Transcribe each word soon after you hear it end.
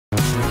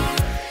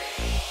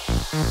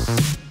Hey,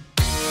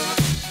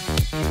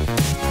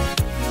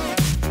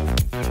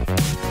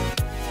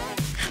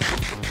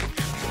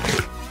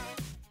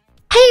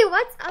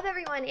 what's up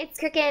everyone? It's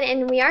Cricket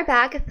and we are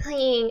back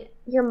playing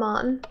your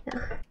mom.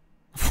 No.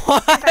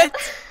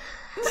 What?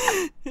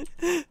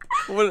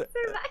 What?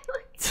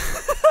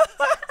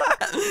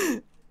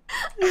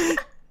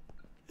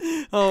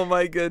 Oh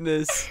my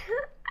goodness.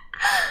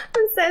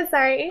 I'm so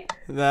sorry.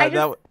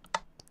 That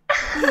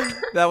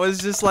was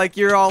just like,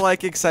 you're all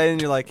like excited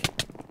and you're like,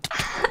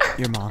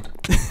 your mom.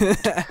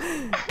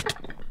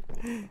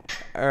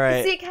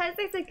 Alright. It's because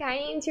there's a guy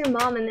named your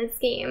mom in this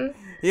game.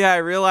 Yeah, I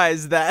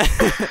realized that.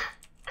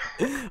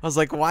 I was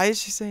like, why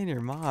is she saying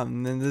your mom?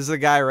 And then there's a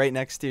guy right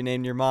next to you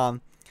named your mom.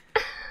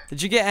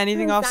 Did you get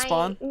anything off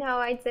spawn? No,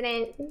 I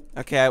didn't.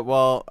 Okay,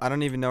 well, I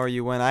don't even know where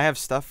you went. I have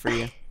stuff for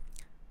you.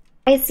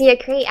 I see a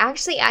crate.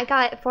 Actually, I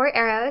got 4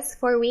 arrows,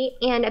 4 wheat,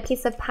 and a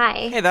piece of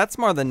pie. Hey, that's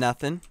more than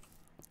nothing.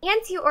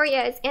 And 2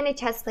 Oreos and a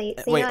chest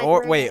plate. So wait,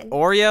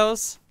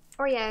 Oreos?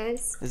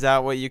 Oreos. Is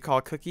that what you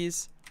call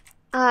cookies?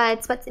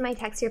 It's what's in my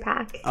texture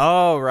pack.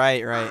 Oh,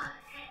 right.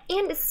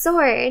 And a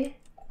sword.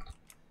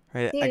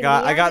 Right, Dude,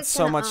 I got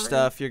so much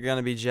stuff. You're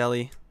gonna be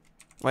jelly.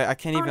 Wait, I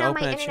can't even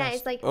open a chest. Internet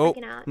is, like, oh,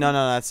 freaking out. no,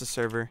 that's the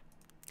server.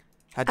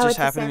 That just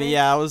happened to me.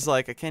 Yeah, I was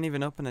like, I can't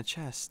even open a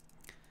chest.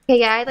 Okay,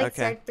 yeah, I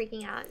started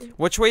freaking out.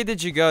 Which way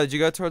did you go? Did you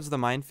go towards the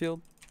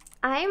minefield?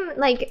 I'm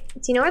like,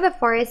 do you know where the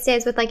forest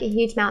is with like a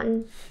huge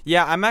mountain?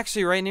 Yeah, I'm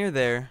actually right near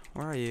there.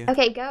 Where are you?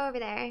 Okay, go over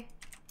there.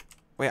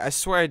 Wait, I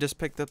swear I just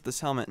picked up this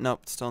helmet.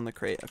 Nope, it's still in the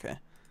crate. Okay.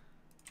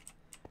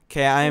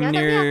 Okay, I am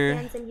near. That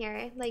we have fans in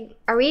here. Like,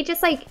 are we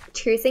just like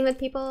trucing with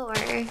people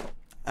or?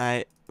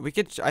 I'd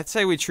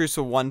say we truce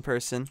with one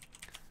person.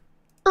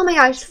 Oh my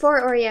gosh,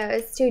 4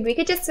 Oreos, dude. We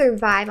could just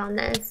survive on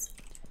this.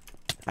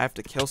 I have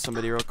to kill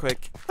somebody real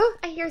quick. Oh,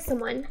 I hear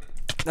someone.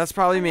 That's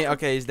probably me.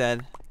 Okay, he's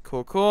dead.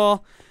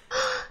 Cool.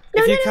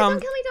 No, don't kill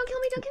me!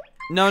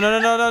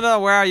 No.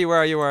 Where are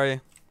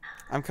you?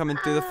 I'm coming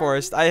through the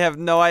forest. I have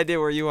no idea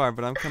where you are,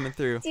 but I'm coming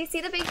through. Do you see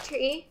the big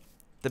tree?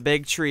 The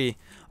big tree.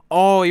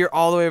 Oh, you're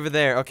all the way over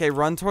there. Okay,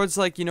 run towards,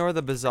 like, you know where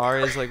the bazaar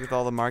is, like, with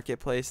all the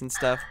marketplace and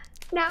stuff?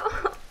 No.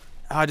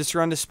 Oh, just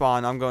run to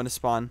spawn. I'm going to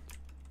spawn.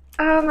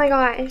 Oh my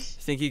gosh.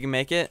 You think you can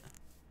make it?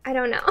 I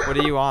don't know. What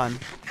are you on?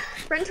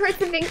 Run towards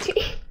the big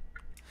tree.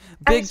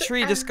 Big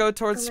tree, just go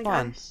towards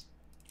spawn. Gosh.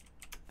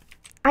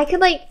 I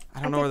could, like...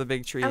 I don't know where the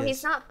big tree is. Oh,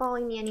 he's not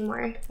following me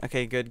anymore.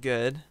 Okay,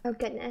 good. Oh,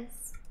 goodness.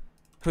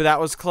 Whew,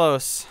 that was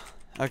close.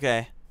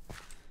 Okay.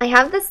 I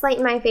have this light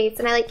in my face,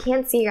 and I, like,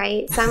 can't see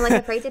right, so I'm, like,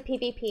 afraid to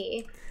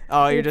PvP.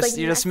 Oh, you're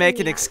just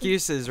making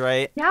excuses,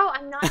 right? No,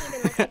 I'm not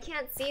even, like, I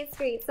can't see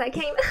straight, so I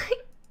can't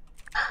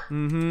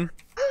even,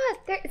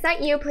 like... Is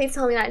that you? Please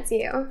tell me that's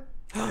you.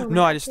 Oh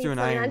no, I just threw an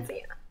iron.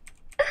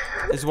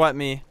 Is what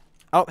me?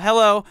 Oh,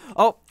 hello.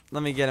 Oh,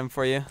 let me get him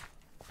for you.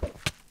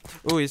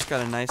 Ooh, he's got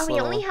a nice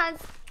little... he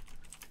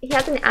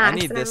has an axe. I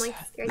need this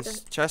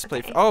chest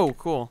plate. Oh,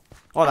 cool.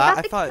 Oh,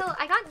 I thought...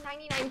 I got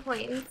 99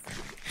 points.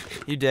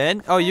 You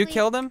did? Oh, you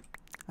killed him?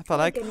 I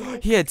thought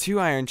he had 2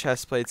 iron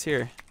chest plates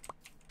here.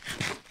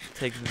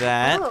 Take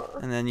that,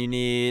 and then you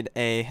need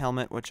a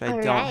helmet, which I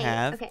don't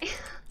have. Okay.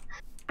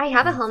 I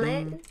have a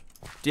helmet.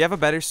 Do you have a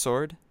better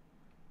sword?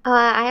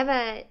 I have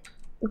a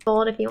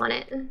gold if you want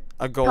it.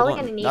 A gold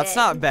one? That's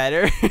not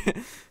better.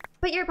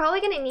 But you're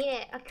probably gonna need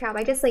it. Oh crap,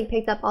 I just like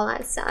picked up all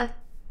that stuff.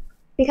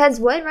 Because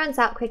wood runs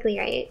out quickly,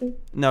 right?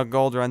 No,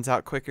 gold runs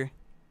out quicker.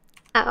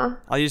 Oh.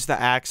 I'll use the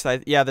axe.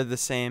 Yeah, they're the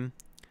same.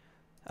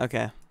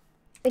 Okay.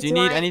 Do you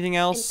need anything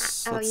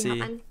else? Let's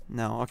see.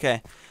 No,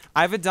 okay.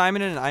 I have a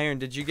diamond and an iron.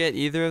 Did you get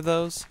either of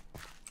those?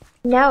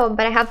 No,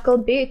 but I have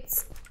gold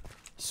boots.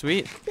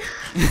 Sweet.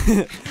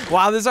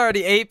 Wow, there's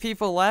already 8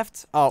 people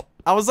left. Oh,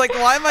 I was like,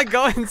 why am I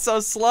going so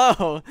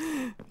slow?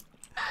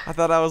 I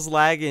thought I was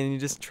lagging and you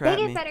just trapped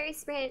me. They get better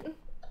sprint.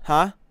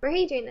 Huh? Where are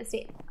you doing this?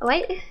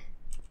 What?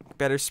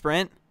 Better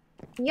sprint?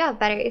 You have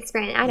better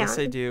sprint. I don't. Yes,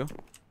 I do.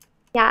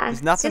 Yeah.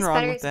 There's nothing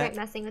wrong with that. It's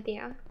just better sprint messing with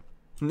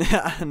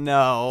you.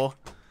 No.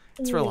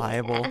 It's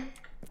reliable. Yeah.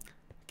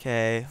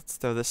 Okay, let's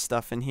throw this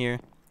stuff in here.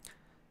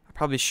 I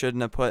probably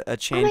shouldn't have put a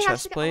chain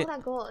chest plate. All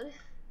that gold.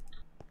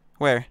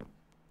 Where?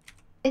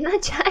 In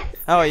that chest.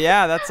 Oh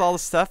yeah, that's all the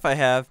stuff I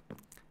have.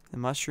 The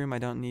mushroom, I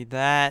don't need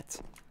that.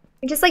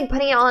 You're just like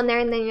putting it all in there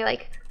and then you're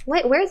like,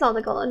 what? Where's all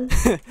the gold?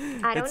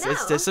 I don't know.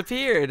 It's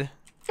disappeared.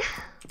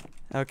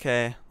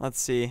 Okay,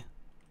 let's see.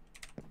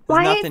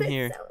 There's nothing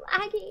here. So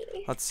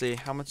laggy? Let's see.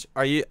 How much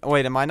are you?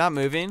 Wait, am I not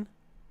moving?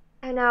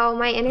 I know,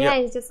 my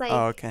internet is just like...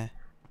 Oh, okay.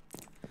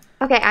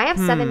 Okay, I have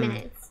 7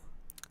 minutes.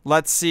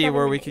 Let's see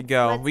where we could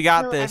go. We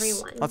got this.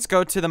 Everyone. Let's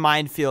go to the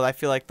minefield. I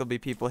feel like there'll be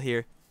people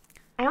here.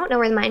 I don't know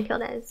where the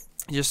minefield is.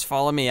 Just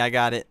follow me. I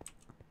got it.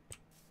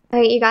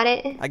 Alright, you got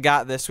it? I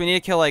got this. We need to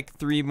kill like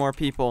 3 more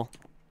people.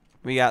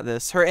 We got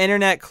this. Her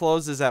internet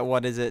closes at,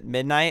 what is it,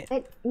 midnight?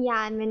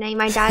 Yeah, midnight.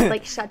 My dad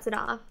like shuts it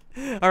off.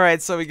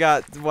 Alright, so we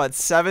got, what,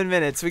 7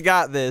 minutes. We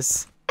got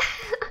this.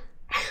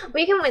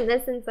 We can win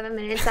this in 7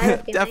 minutes. I have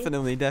a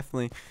feeling.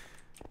 Definitely.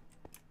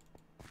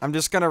 I'm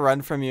just gonna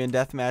run from you in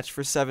deathmatch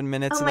for 7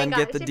 minutes and then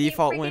get the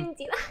default win.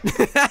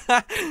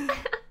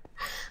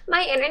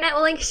 My internet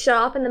will like shut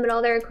off in the middle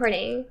of the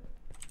recording.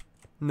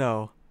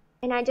 No.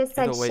 And I just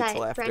said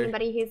shut for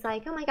anybody who's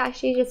like, oh my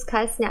gosh, you just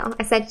cussed now.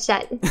 I said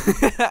shut.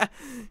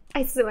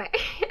 I swear.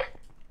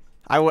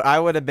 I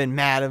would have been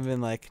mad. I've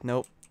been like,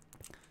 nope.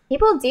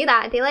 People do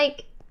that. They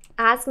like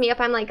ask me if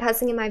I'm like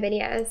cussing in my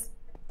videos.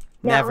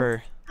 No.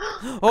 Never.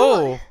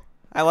 Oh,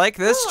 I like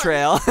this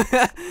trail.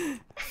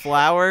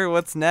 Flower,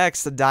 what's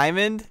next? A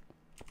diamond?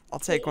 I'll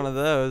take one of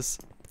those.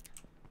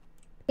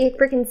 You're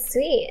freaking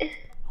sweet.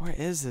 Where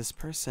is this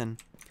person?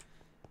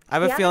 I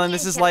have a feeling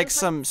this is like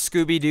some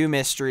Scooby-Doo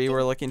mystery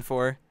we're looking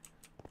for.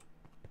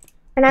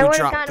 And I would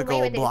have gotten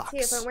away with it too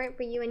if it weren't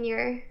for you and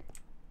your,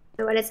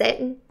 what is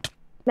it?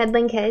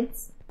 Meddling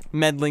kids.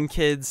 Meddling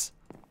kids.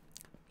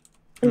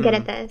 I'm good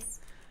at this.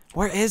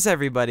 Where is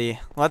everybody?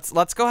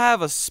 Let's go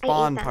have a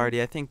spawn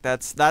party. I think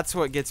that's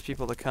what gets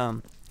people to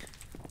come.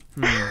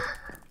 I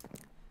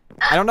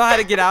don't know how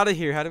to get out of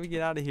here. How do we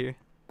get out of here?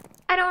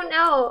 I don't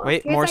know.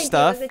 Wait, more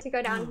stuff. To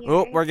go down here.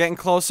 Oh, we're getting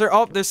closer.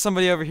 Oh, there's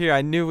somebody over here.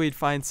 I knew we'd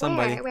find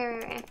somebody.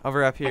 Where?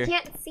 Over up here. I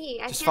can't see.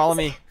 Just follow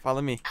me.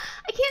 Follow me.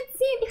 I can't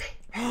see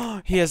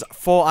anything. He has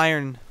full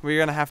iron. We're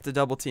gonna have to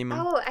double team him.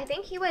 Oh, I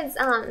think he was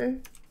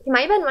he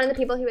might have been one of the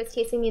people who was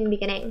chasing me in the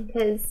beginning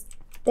because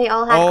they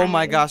all had. Oh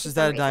my gosh, is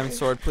that a diamond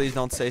sword? Please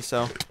don't say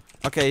so.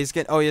 Okay, he's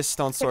getting. Oh, he has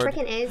stone sword. It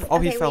freaking is. Oh,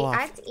 okay, he fell off.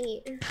 I have to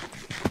eat.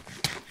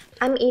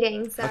 I'm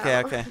eating. So.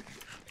 Okay.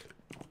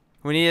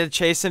 We need to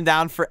chase him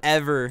down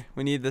forever.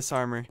 We need this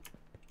armor.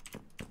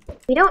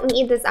 We don't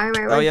need this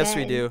armor. We're yes,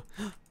 we do.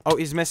 Oh,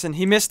 he's missing.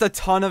 He missed a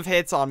ton of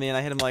hits on me, and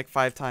I hit him like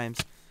 5 times.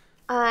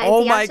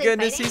 Oh my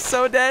goodness, he's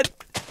so dead.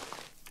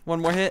 One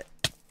more hit.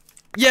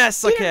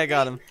 Yes. Okay, I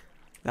got him.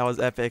 That was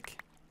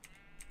epic.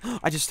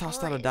 I just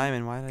tossed out a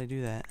diamond. Why did I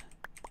do that?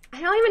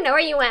 I don't even know where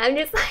you went. I'm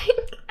just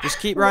like. Just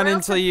keep running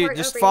until you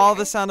just follow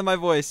the sound of my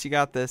voice. You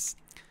got this.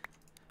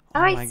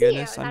 Oh my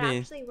goodness, that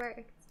actually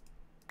worked.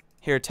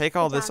 Here, take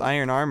all this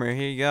iron armor.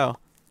 Here you go.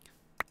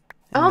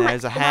 And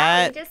there's a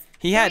hat.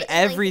 He had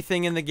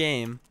everything in the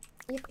game.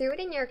 You threw it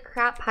in your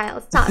crap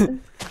pile. Stop.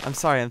 I'm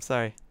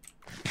sorry.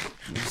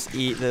 Just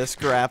eat this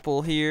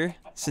grapple here.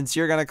 Since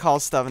you're gonna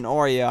call stuff an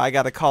Oreo, I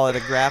gotta call it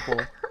a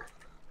grapple.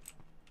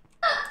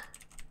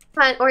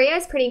 Come on, Oreo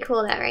is pretty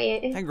cool though,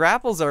 right? And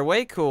grapples are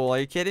way cool. Are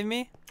you kidding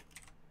me?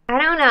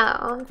 I don't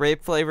know.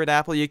 Grape flavored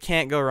apple. You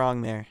can't go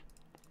wrong there.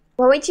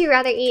 What would you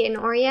rather eat, an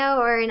Oreo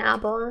or an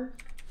apple?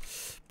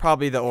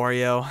 Probably the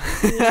Oreo.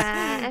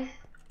 Yeah.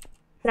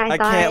 I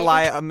can't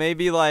lie.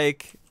 Maybe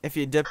like if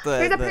you dip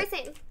the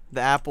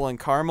apple in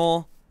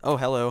caramel. Oh,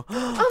 hello.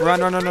 Oh,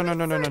 run.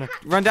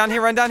 Run down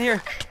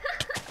here.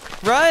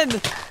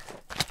 Run.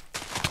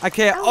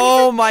 Okay.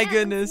 Oh my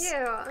goodness.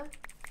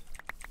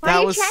 Why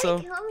are you trying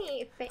to kill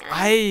me, fan?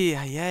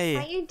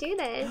 Why you do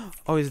this?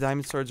 Oh, his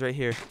diamond sword's right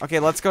here. Okay,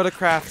 let's go to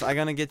craft. I'm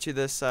gonna get you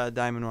this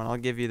diamond one. I'll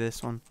give you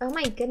this one. Oh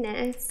my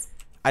goodness.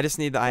 I just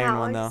need the iron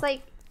one though. It's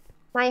like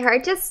my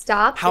heart just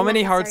stopped. How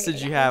many hearts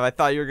did you have? I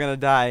thought you were gonna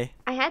die.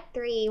 I had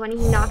 3 when he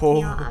knocked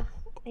me off.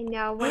 I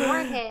know. One more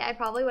hit, I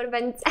probably would have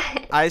been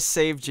dead. I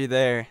saved you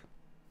there.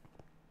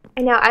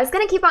 I know. I was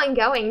gonna keep on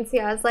going too.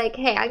 I was like,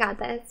 hey, I got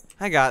this.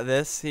 I got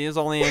this. He was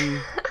only in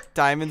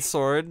diamond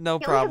sword. No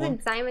problem. He only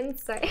has a diamond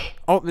sword.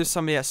 Oh, there's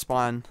somebody at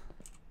spawn.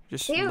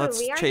 Just Dude, let's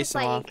we are chase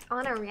just him off. like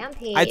on a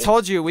rampage. I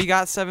told you we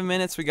got 7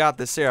 minutes. We got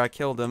this. Here, I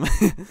killed him.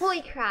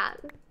 Holy crap.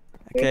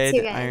 Okay,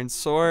 the iron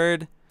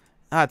sword.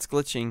 Ah, it's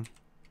glitching.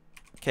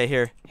 Okay,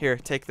 here,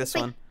 take this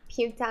one.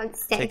 Puked out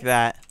steak. Take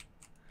that.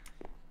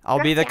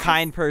 I'll be the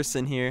kind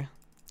person here.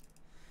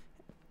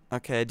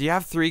 Okay, do you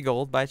have 3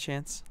 gold by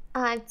chance?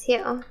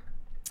 2.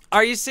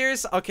 Are you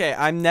serious? Okay,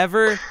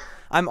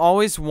 I'm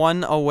always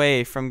 1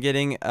 away from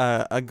getting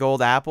a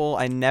gold apple.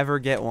 I never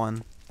get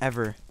one,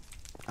 ever.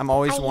 I'm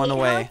always 1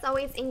 away. It's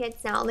always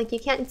ingots now. Like, you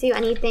can't do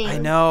anything. I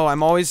know.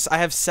 I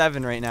have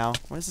 7 right now.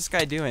 What is this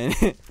guy doing?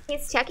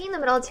 He's checking the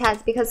middle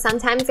chest because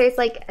sometimes there's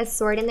like a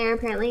sword in there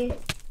apparently.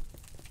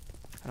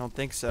 I don't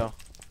think so.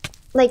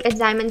 Like a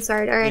diamond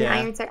sword or an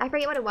iron sword. I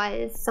forget what it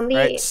was.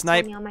 Somebody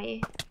told me on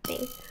my thing.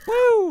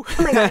 Woo! Oh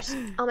my gosh.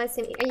 Almost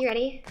to me. Are you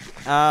ready?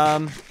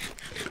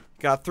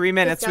 Got 3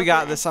 minutes. We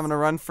got this. I'm gonna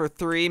run for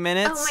 3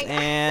 minutes,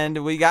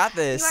 and we got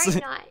this. You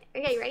are not.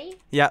 Okay, you ready?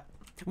 Yep.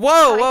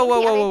 Whoa!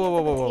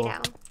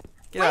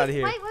 Get out of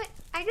here. What?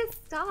 I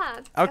just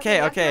stopped.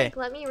 Okay. Like,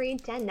 let me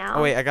read 10 now.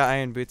 Oh wait, I got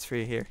iron boots for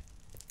you here.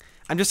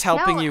 I'm just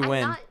helping you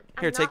win.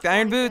 Here, take the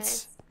iron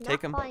boots.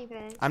 Take them.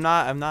 I'm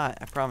not.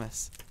 I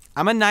promise.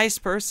 I'm a nice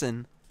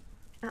person.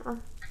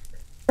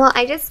 Well,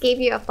 I just gave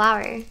you a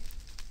flower.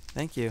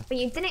 Thank you. But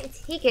you didn't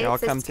take it, I'll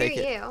so come screw take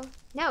it. you.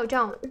 No,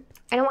 don't.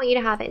 I don't want you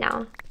to have it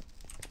now.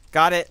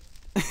 Got it.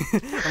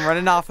 I'm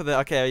running off with it.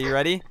 Okay, are you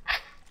ready?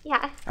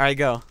 Yeah. All right,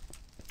 go.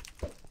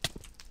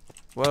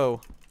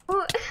 Whoa.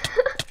 Oh.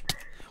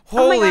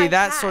 Holy,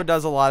 that sword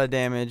does a lot of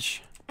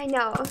damage. I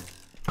know.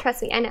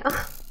 Trust me, I know.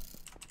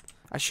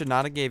 I should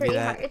not have gave you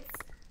that. Hearts.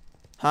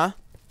 Huh?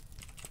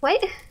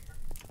 What?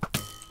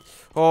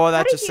 Oh,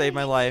 that just saved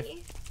my life.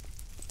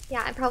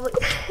 Yeah, I probably...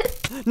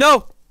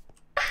 No!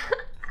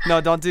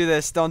 No, don't do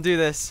this. Don't do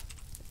this.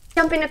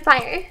 Jump into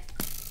fire.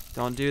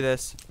 Don't do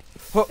this.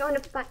 Oh, Going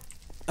to buy.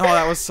 oh,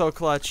 that was so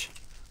clutch.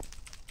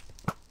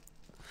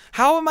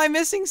 How am I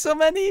missing so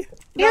many?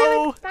 You're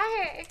No.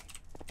 fire.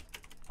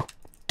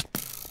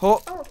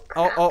 Oh,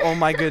 Oh, oh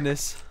my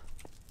goodness.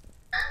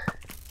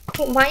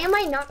 Why am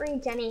I not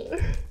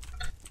regenning?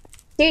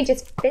 Dude,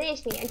 just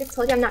finish me. I just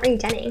told you I'm not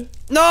regenning.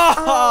 No!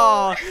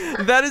 Oh.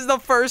 That is the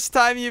first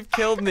time you've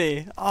killed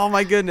me. Oh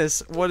my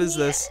goodness. What is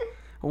this?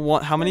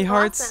 How many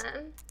hearts?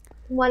 Awesome.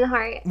 1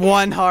 heart.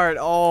 1 heart.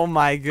 Oh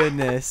my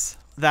goodness.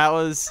 That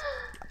was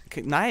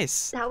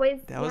nice. That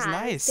was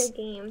nice. Good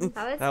game.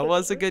 That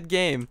was a good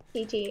game.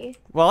 GG.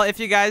 Well, if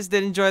you guys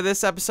did enjoy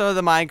this episode of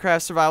the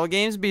Minecraft Survival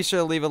Games, be sure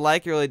to leave a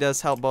like. It really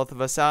does help both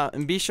of us out.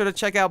 And be sure to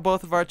check out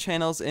both of our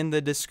channels in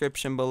the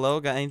description below.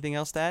 Got anything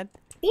else to add?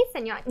 Sí,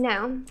 señor.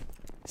 No.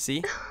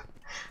 See?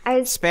 I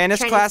was Spanish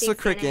class with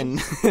Cricken.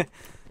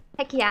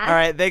 Heck yeah. All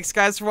right, thanks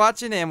guys for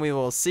watching, and we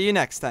will see you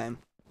next time.